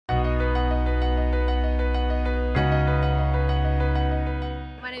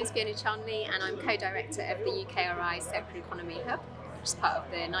name's Fiona Charnley and I'm co-director of the EPSRC Circular Economy Hub, which is part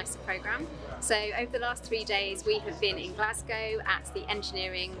of the NICER programme. So over the last 3 days we have been in Glasgow at the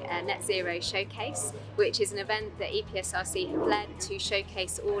Engineering Net Zero Showcase, which is an event that EPSRC have led to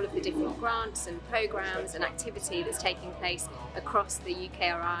showcase all of the different grants and programmes and activity that's taking place across the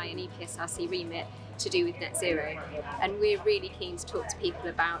UKRI and EPSRC remit to do with net zero, and we're really keen to talk to people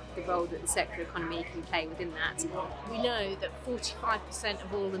about the role that the circular economy can play within that. We know that 45%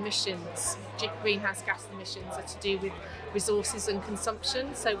 of all emissions, greenhouse gas emissions, are to do with resources and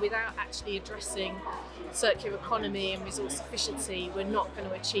consumption, so without actually addressing circular economy and resource efficiency, we're not going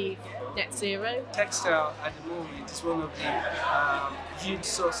to achieve net zero. Textile at the moment is one of the huge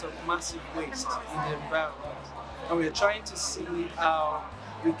source of massive waste in the environment, and we're trying to see how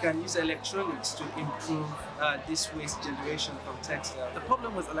we can use electronics to improve this waste generation from textile. The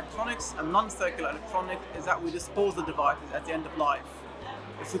problem with electronics and non-circular electronic is that we dispose the devices at the end of life.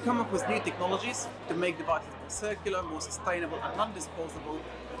 If we come up with new technologies to make devices more circular, more sustainable and non-disposable,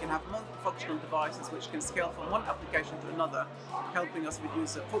 we can have multifunctional devices which can scale from one application to another, helping us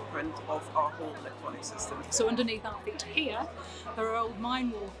reduce the footprint of our whole electronic system. So underneath our feet here, there are old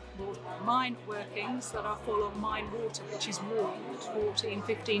mine workings that are full of mine water, which is warmed 14,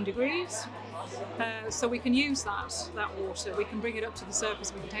 15 degrees. So we can use that water, we can bring it up to the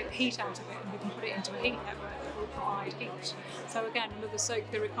surface, we can take the heat out of it and we can put it into a heat network that will provide heat. So again, another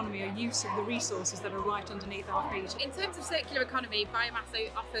circular economy, a use of the resources that are right underneath our feet. In terms of circular economy, biomass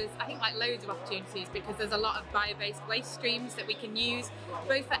offers, I think, like loads of opportunities, because there's a lot of bio-based waste streams that we can use,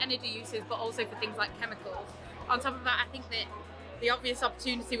 both for energy uses but also for things like chemicals. On top of that, I think that the obvious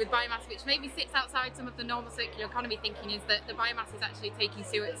opportunity with biomass, which maybe sits outside some of the normal circular economy thinking, is that the biomass is actually taking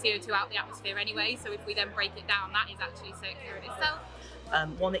CO2 out the atmosphere anyway, so if we then break it down, that is actually circular in itself.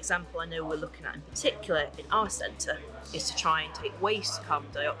 One example I know we're looking at in particular in our centre is to try and take waste carbon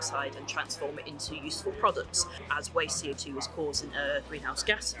dioxide and transform it into useful products. As waste CO2 is causing a greenhouse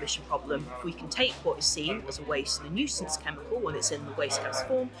gas emission problem, if we can take what is seen as a waste and a nuisance chemical when it's in the waste gas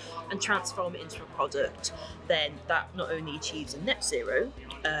form and transform it into a product, then that not only achieves a net zero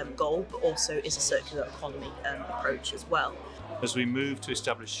goal, but also is a circular economy approach as well. As we move to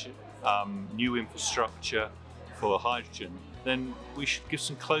establish new infrastructure for hydrogen, then we should give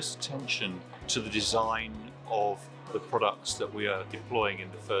some close attention to the design of the products that we are deploying in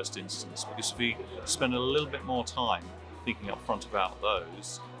the first instance, because if we spend a little bit more time thinking up front about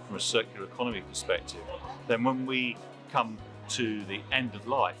those from a circular economy perspective, then when we come to the end of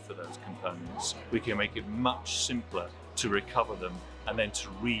life for those components, we can make it much simpler to recover them and then to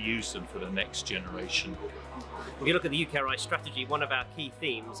reuse them for the next generation. If you look at the UKRI strategy, one of our key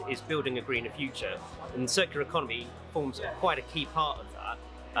themes is building a greener future, and circular economy forms quite a key part of that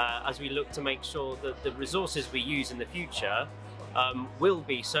as we look to make sure that the resources we use in the future will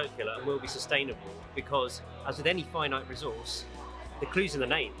be circular and will be sustainable, because as with any finite resource, the clue's in the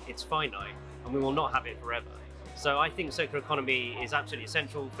name, it's finite and we will not have it forever. So I think circular economy is absolutely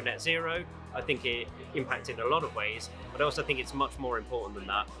essential for net zero. I think it impacts in a lot of ways, but I also think it's much more important than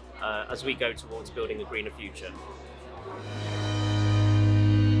that as we go towards building a greener future.